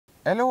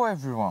Hello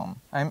everyone,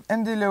 I'm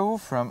Andy lehoux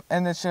from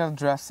NHL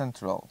Draft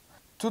Central.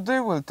 Today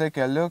we'll take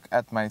a look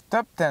at my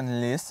top 10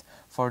 list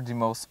for the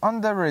most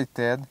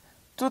underrated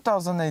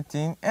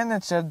 2018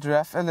 NHL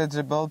Draft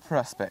eligible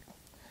prospect.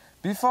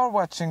 Before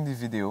watching the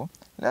video,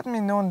 let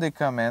me know in the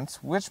comments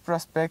which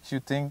prospect you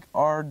think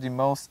are the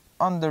most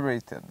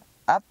underrated.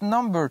 At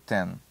number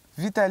 10,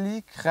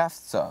 Vitali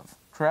Kravtsov.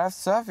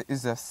 Kravtsov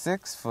is a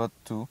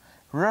 6'2"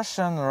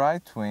 Russian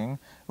right wing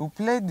who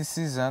played the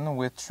season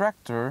with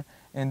Tractor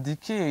in the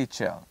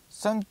KHL,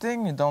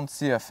 something you don't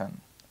see often.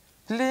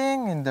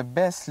 Playing in the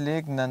best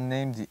league not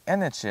named the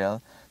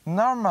NHL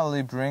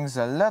normally brings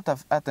a lot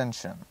of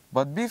attention,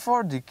 but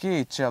before the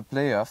KHL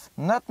playoff,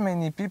 not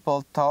many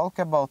people talk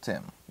about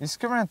him. He's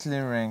currently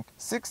ranked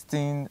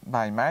 16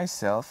 by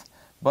myself,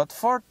 but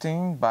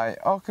 14 by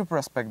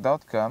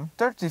hockeyprospect.com,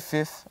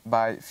 35th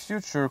by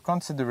Future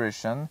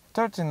Consideration,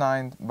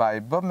 39th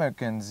by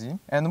Mckenzie,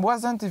 and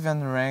wasn't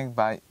even ranked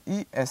by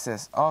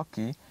ESS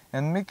Hockey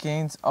and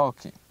Mckenzie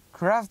Hockey.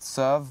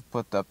 Kravtsov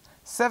put up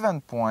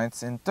 7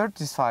 points in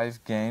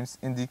 35 games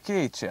in the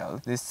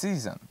KHL this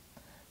season.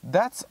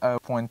 That's a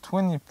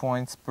 .20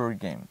 points per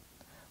game.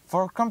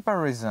 For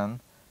comparison,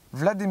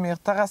 Vladimir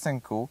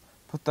Tarasenko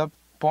put up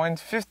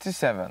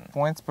 .57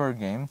 points per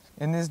game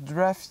in his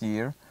draft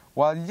year,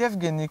 while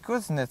Yevgeny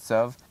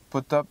Kuznetsov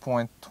put up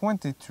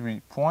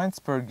 .23 points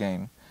per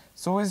game,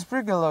 so his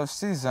regular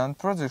season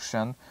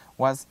production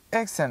was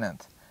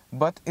excellent,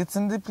 but it's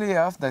in the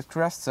playoff that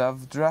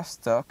Kravtsov's draft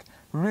stock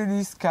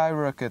really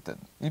skyrocketed.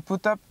 He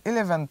put up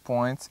 11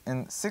 points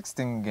in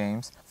 16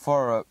 games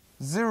for a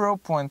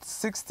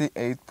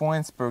 0.68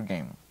 points per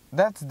game.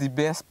 That's the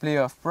best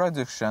playoff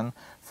production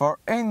for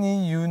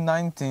any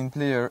U19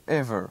 player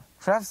ever.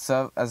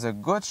 Kravtsov has a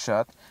good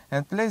shot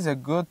and plays a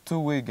good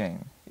two-way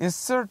game. He's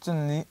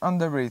certainly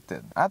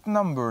underrated. At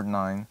number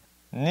 9,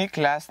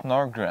 Niklas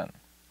Nordgren.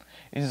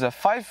 He's a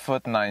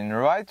 5'9"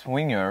 right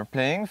winger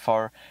playing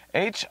for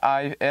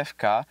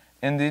HIFK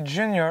in the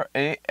Junior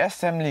A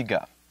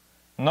SM-Liiga.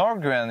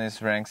 Nordgren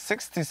is ranked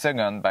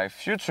 62nd by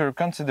Future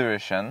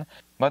Consideration,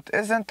 but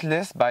isn't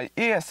listed by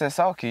ESS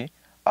Hockey,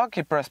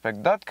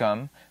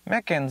 hockeyprospect.com,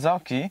 Mckenzie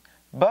Hockey,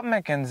 Bob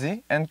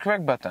Mckenzie, and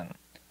Craig Button.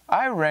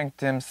 I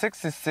ranked him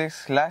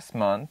 66th last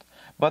month,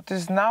 but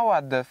is now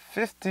at the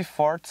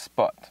 54th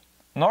spot.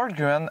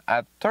 Nordgren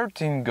had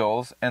 13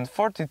 goals and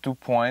 42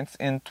 points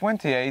in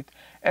 28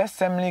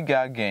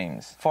 SM-Liiga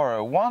games for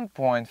a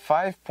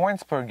 1.5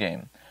 points per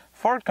game.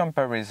 For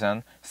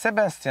comparison,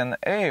 Sebastian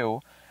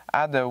Aho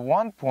had a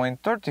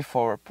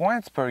 1.34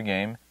 points per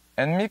game,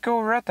 and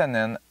Mikko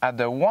Rantanen had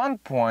a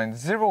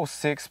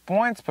 1.06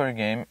 points per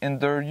game in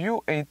their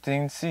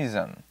U18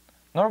 season.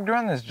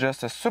 Nordgren is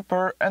just a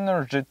super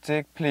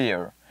energetic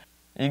player.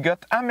 He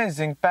got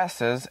amazing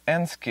passes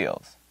and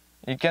skills.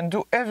 He can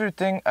do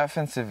everything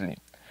offensively.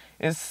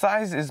 His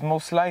size is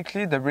most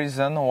likely the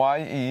reason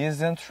why he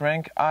isn't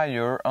ranked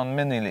higher on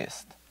many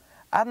lists.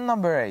 At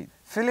number 8,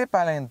 Filip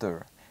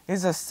Hallander.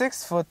 He's a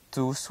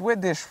 6'2"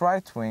 Swedish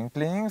right wing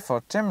playing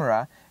for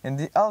Timrå in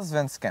the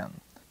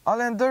Allsvenskan.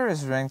 Hallander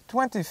is ranked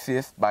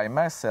 25th by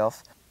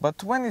myself, but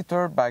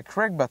 23rd by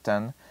Craig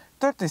Button,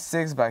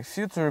 36th by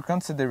Future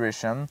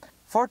Consideration,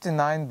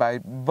 49th by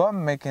Bob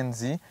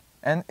Mckenzie,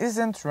 and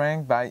isn't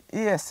ranked by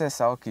ESS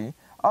Hockey,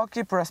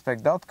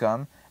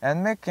 hockeyprospect.com,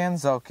 and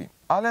Mckenzie Hockey.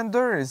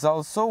 Hallander is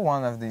also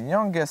one of the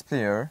youngest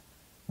players,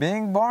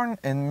 being born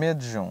in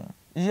mid-June.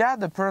 He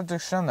had a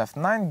production of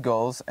 9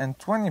 goals and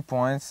 20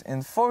 points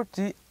in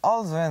 40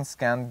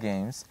 Allsvenskan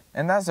games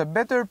and has a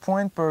better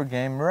point per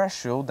game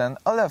ratio than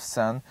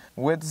Olofsson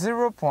with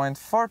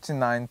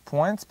 0.49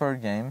 points per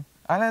game.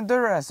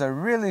 Hallander has a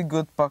really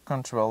good puck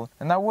control,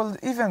 and I would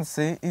even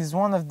say he's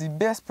one of the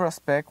best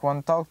prospects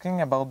when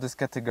talking about this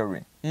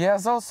category. He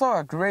has also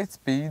a great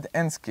speed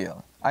and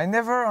skill. I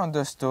never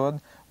understood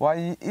why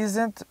he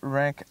isn't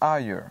ranked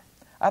higher.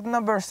 At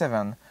number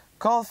 7,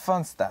 Cole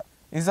Fonstad.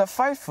 He's a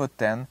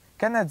 5'10"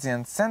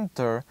 Canadian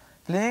center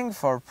playing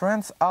for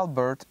Prince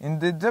Albert in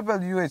the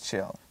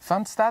WHL.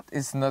 Fonstad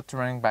is not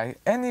ranked by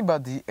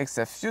anybody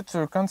except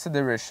Future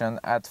Consideration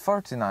at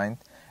 49th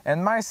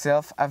and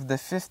myself at the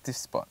 50th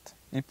spot.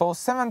 He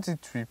posts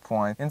 73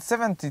 points in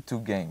 72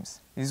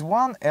 games. He's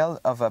one hell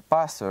of a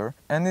passer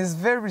and is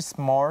very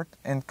smart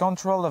in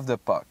control of the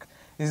puck.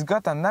 He's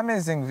got an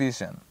amazing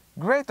vision.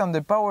 Great on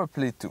the power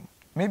play too.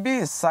 Maybe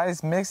his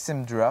size makes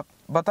him drop,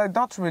 but I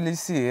don't really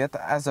see it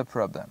as a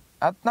problem.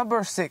 At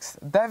number 6,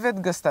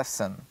 David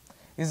Gustafsson.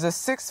 He's a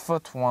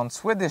 6'1"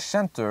 Swedish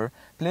center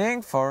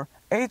playing for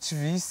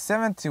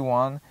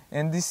HV71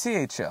 in the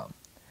CHL.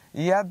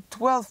 He had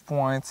 12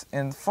 points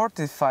in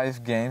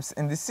 45 games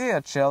in the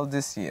CHL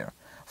this year.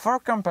 For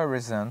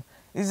comparison,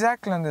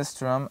 Isak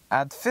Lundkvist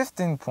had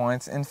 15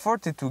 points in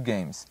 42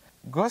 games.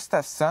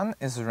 Gustafsson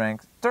is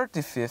ranked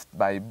 35th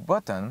by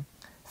Button,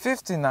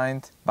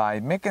 59th by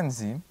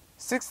Mckenzie,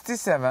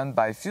 67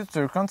 by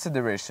Future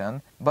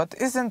Consideration, but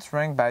isn't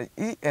ranked by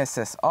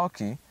ESS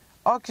Hockey,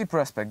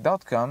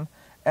 hockeyprospect.com,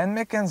 and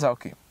Mckenzie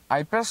Hockey.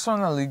 I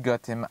personally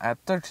got him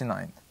at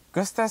 39th.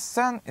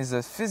 Gustafsson is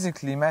a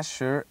physically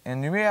mature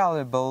and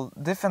reliable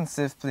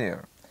defensive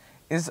player.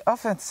 His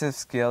offensive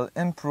skill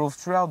improved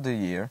throughout the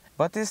year,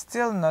 but is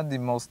still not the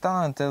most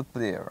talented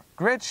player.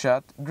 Great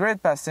shot,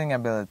 great passing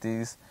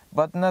abilities,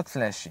 but not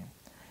flashy.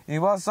 He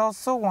was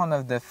also one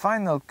of the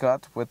final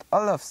cut with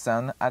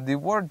Allsvenskan at the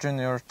World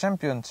Junior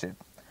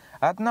Championship.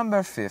 At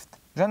number 5th,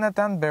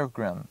 Jonathan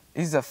Berggren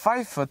is a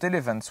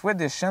 5'11"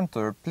 Swedish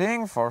center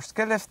playing for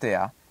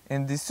Skellefteå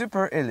in the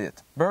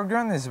SuperElit.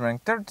 Berggren is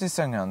ranked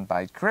 32nd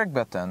by Craig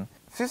Button,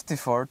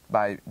 54th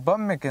by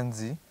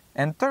Mckenzie,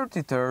 and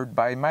 33rd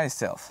by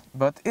myself,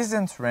 but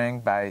isn't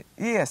ranked by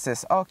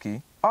ESS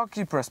Hockey,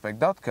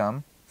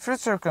 HockeyProspect.com,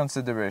 Future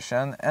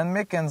Consideration, and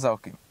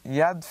Mckenzie. He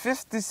had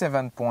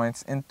 57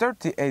 points in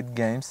 38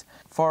 games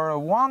for a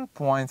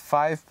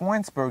 1.5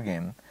 points per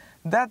game.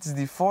 That's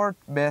the 4th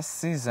best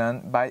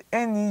season by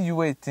any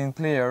U18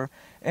 player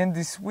in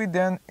the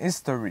Sweden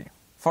history.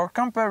 For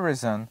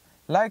comparison,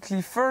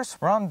 likely first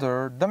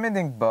rounder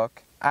Dominic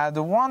Buck had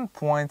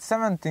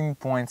 1.17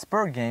 points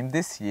per game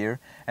this year,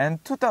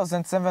 and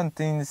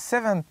 2017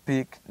 7th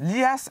pick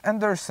Lias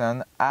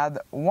Andersson had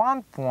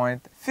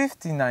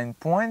 1.59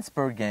 points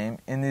per game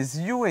in his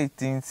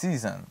U18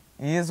 season.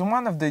 He is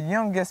one of the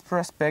youngest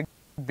prospects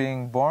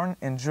being born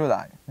in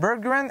July.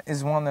 Berggren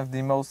is one of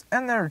the most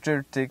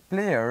energetic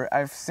players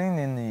I've seen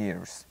in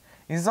years.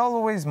 He's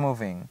always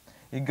moving.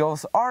 He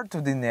goes hard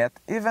to the net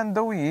even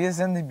though he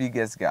isn't the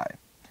biggest guy.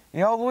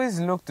 He always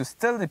looks to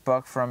steal the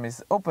puck from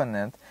his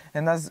opponent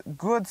and has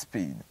good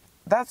speed.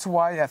 That's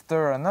why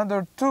after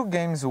another 2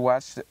 games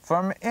watched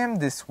from him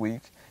this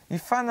week, he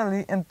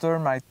finally entered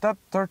my top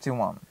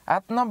 31.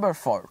 At number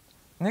 4,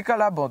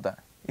 Nicolas Beaudin.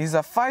 He's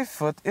a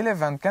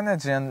 5'11"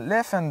 Canadian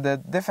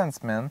left-handed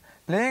defenseman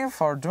playing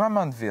for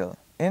Drummondville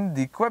in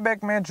the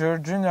Quebec Major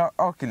Junior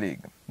Hockey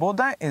League.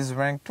 Beaudin is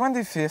ranked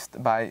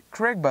 25th by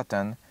Craig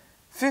Button,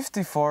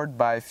 54th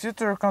by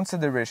Future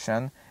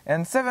Consideration,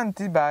 and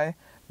 70th by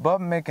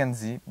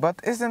Mckenzie,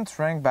 but isn't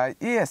ranked by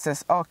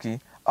ESS Hockey,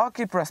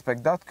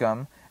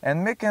 HockeyProspect.com,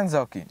 and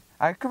Mckenzie.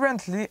 I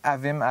currently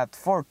have him at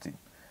 40.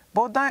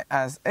 Beaudin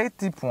has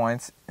 80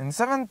 points in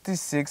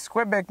 76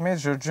 Quebec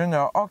Major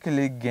Junior Hockey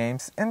League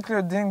games,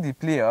 including the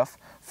playoff,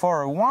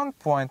 for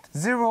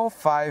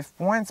 1.05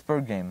 points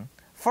per game.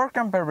 For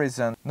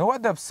comparison, Noah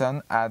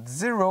Dobson had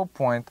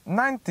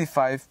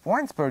 0.95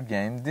 points per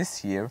game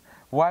this year,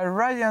 while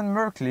Ryan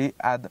Merkley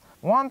had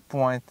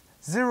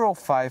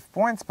 1.05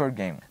 points per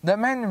game. The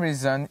main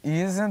reason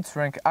he isn't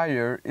ranked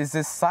higher is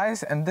his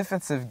size and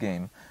defensive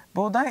game.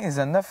 Beaudin is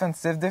an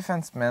offensive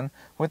defenseman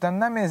with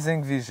an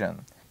amazing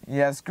vision. He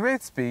has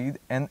great speed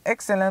and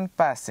excellent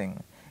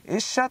passing.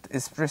 His shot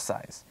is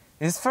precise.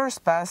 His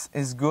first pass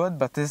is good,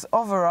 but his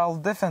overall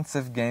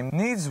defensive game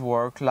needs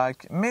work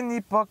like many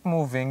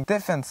puck-moving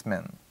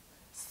defensemen.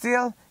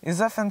 Still,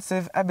 his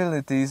offensive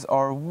abilities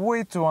are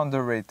way too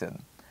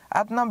underrated.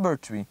 At number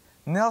 3,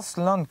 Nils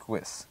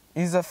Lundkvist.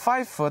 He's a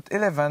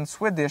 5'11"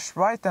 Swedish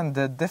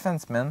right-handed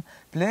defenseman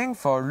playing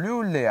for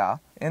lehoux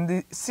in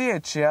the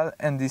CHL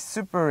and the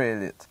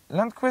SuperElit.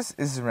 Lundkvist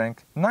is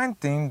ranked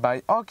 19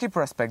 by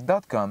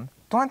HockeyProspect.com,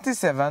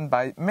 27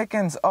 by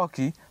Mckenzie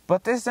Hockey,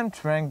 but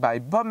isn't ranked by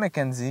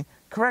Mckenzie,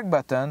 Craig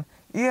Button,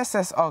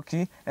 ESS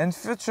Hockey, and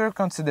Future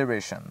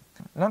Consideration.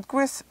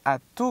 Lundkvist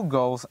had 2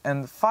 goals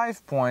and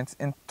 5 points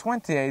in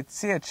 28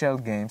 CHL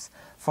games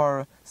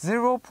for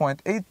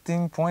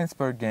 0.18 points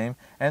per game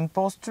and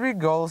posts 3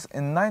 goals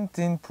and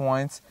 19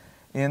 points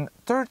in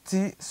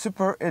 30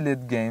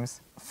 SuperElit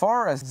games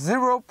for a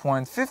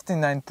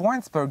 0.59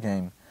 points per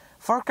game.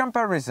 For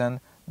comparison,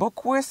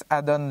 Lundkvist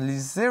had only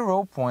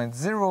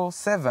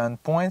 0.07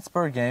 points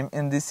per game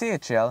in the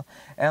CHL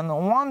and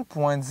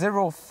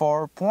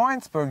 1.04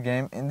 points per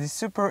game in the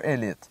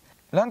SuperElit.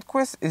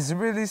 Lundkvist is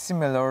really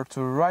similar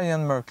to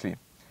Ryan Merkley.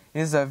 He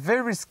is a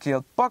very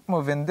skilled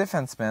puck-moving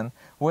defenseman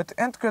with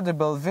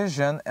incredible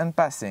vision and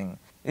passing.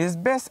 His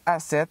best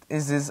asset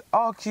is his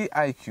hockey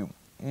IQ.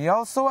 He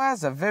also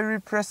has a very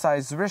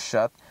precise wrist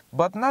shot,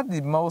 but not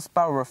the most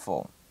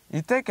powerful.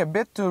 He takes a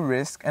bit to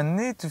risk and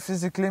need to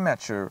physically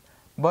mature,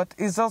 but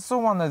is also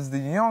one of the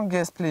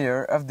youngest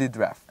players of the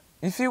draft.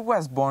 If he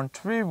was born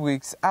 3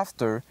 weeks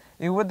after,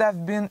 he would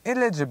have been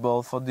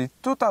eligible for the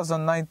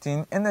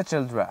 2019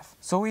 NHL draft.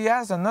 So he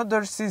has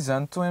another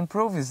season to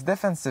improve his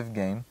defensive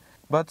game,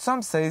 but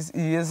some say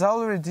he is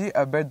already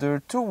a better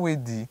two-way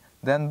D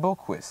than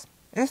Lundkvist.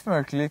 If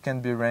Merkley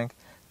can be ranked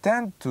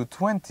 10 to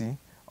 20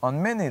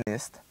 on many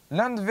lists,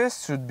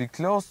 Lundkvist should be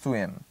close to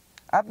him.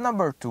 At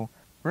number 2,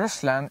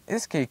 Ruslan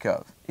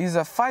Iskhakov is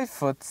a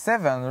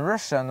 5'7"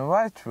 Russian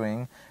right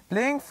wing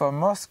playing for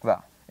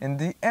Moscow in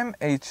the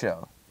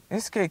MHL.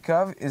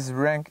 Iskhakov is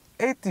ranked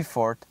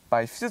 84th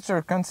by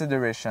Future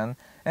Consideration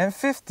and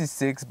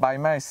 56th by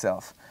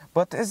myself,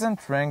 but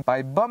isn't ranked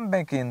by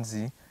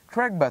Mckenzie,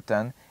 Craig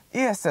Button,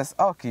 ESS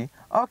Hockey,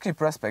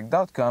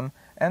 HockeyProspect.com,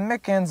 and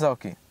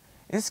Mckenzie.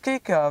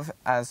 Iskhakov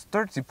has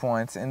 30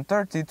 points in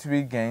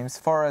 33 games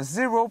for a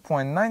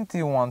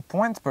 0.91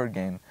 points per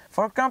game.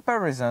 For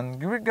comparison,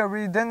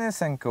 Grigory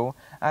Denisenko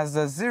has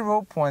a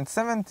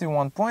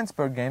 0.71 points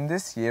per game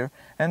this year,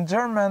 and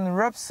German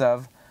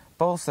Kravtsov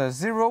posts a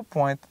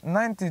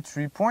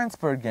 0.93 points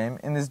per game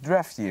in his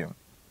draft year.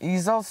 He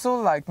is also,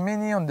 like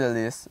many on the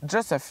list,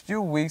 just a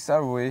few weeks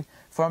away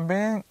from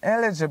being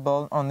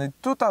eligible on the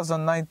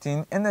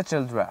 2019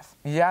 NHL draft.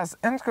 He has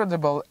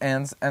incredible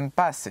hands and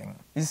passing.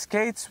 He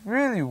skates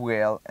really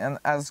well and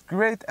has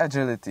great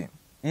agility.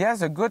 He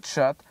has a good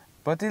shot,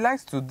 but he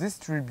likes to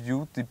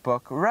distribute the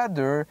puck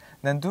rather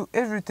than do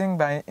everything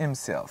by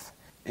himself.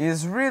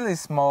 His really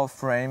small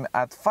frame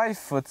at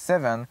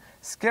 5'7"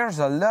 scares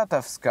a lot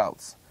of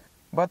scouts.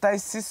 But I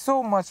see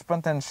so much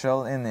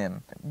potential in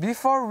him.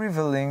 Before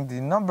revealing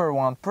the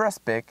 #1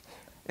 prospect,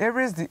 here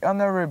is the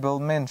honorable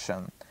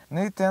mention: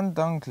 Nathan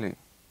Dunkley,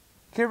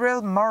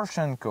 Kirill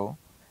Marchenko,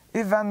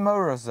 Ivan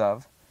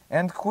Morozov,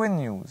 and Quinn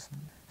Hughes.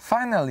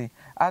 Finally,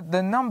 at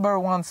the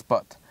 #1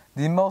 spot,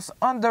 the most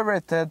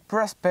underrated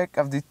prospect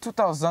of the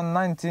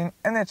 2019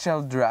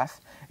 NHL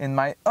draft, in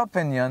my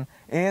opinion,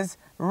 is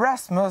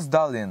Rasmus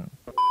Dahlin.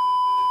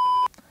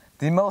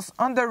 The most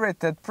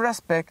underrated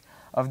prospect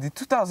of the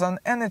 2000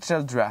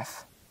 NHL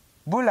draft,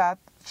 Bulat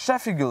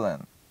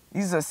Shafigullin.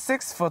 He's a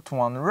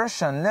 6'1"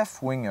 Russian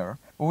left winger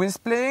who is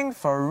playing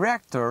for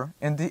Reactor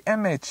in the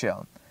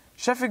MHL.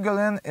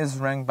 Shafigullin is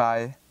ranked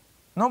by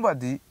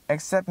nobody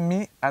except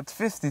me at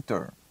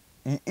 53rd.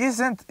 He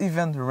isn't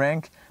even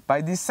ranked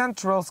by the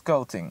Central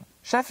Scouting.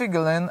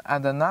 Shafigullin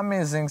had an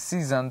amazing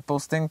season,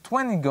 posting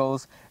 20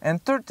 goals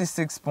and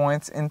 36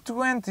 points in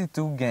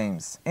 22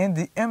 games in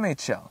the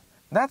MHL.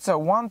 That's a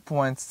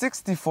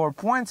 1.64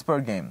 points per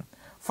game.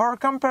 For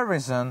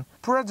comparison,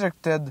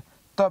 projected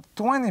top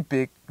 20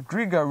 pick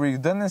Grigory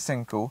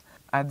Denisenko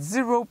at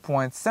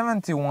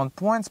 0.71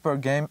 points per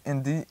game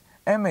in the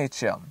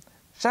MHL.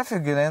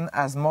 Shafigullin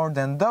has more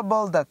than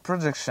double that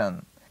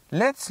projection.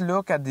 Let's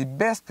look at the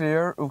best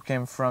player who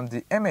came from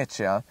the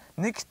MHL,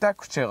 Nikita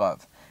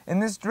Kucherov.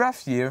 In his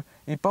draft year,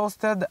 he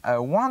posted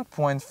a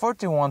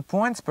 1.41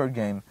 points per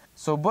game,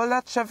 so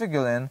Bulat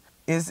Shafigullin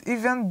is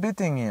even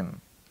beating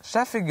him.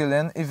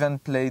 Shafigullin even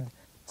played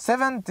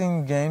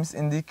 17 games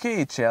in the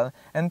KHL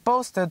and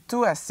posted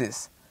 2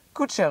 assists.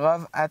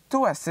 Kucherov had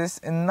 2 assists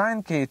in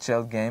 9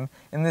 KHL games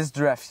in his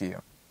draft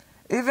year.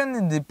 Even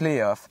in the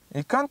playoff,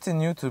 he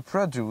continued to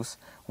produce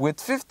with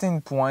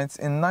 15 points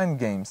in 9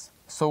 games.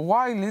 So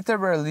why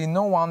literally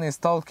no one is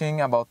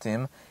talking about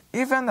him,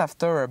 even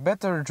after a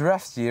better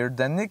draft year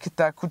than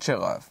Nikita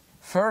Kucherov?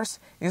 First,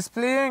 he's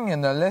playing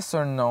in a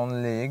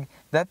lesser-known league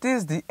that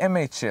is the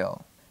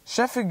MHL.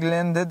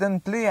 Shafigullin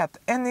didn't play at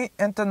any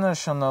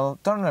international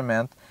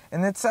tournament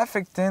and it's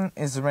affecting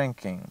his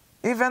ranking.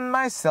 Even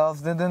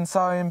myself didn't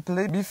saw him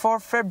play before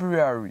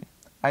February.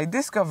 I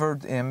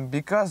discovered him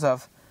because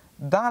of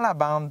Dans la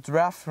Bande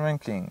draft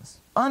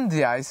rankings. On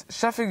the ice,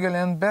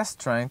 Shafigullin's best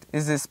strength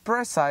is his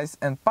precise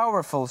and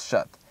powerful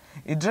shot.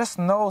 He just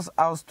knows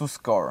how to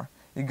score.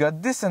 He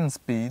got decent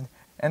speed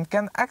and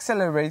can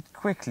accelerate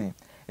quickly.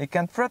 He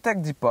can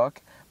protect the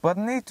puck but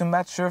need to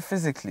mature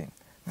physically.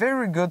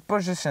 Very good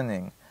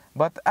positioning,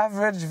 but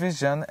average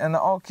vision and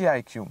hockey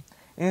IQ.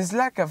 His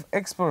lack of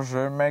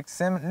exposure makes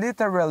him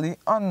literally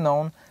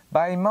unknown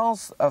by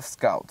most of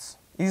scouts.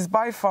 He's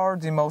by far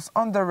the most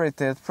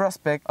underrated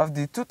prospect of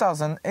the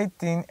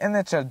 2018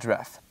 NHL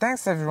draft.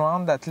 Thanks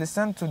everyone that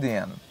listened to the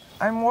end.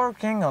 I'm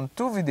working on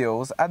 2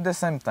 videos at the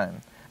same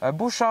time, a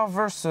Bouchard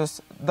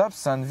vs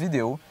Dobson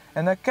video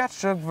and a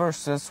Tkachuk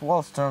vs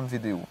Wallstrom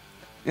video.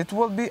 It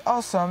would be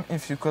awesome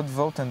if you could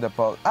vote in the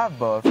poll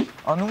above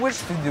on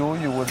which video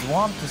you would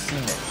want to see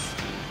next.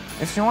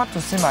 If you want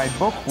to see my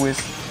Beaudin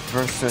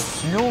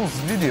versus Nils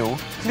video,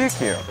 click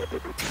here.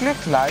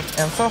 Click like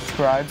and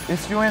subscribe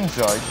if you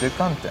enjoyed the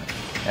content.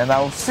 And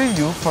I'll see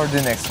you for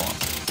the next one.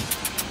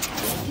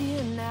 Ready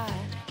or not,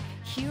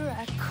 here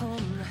I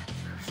come,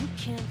 you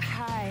can't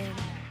hide.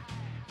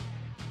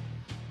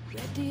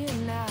 Ready or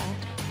not,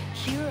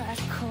 here I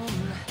come,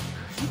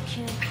 you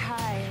can't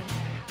hide.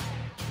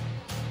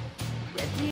 Ready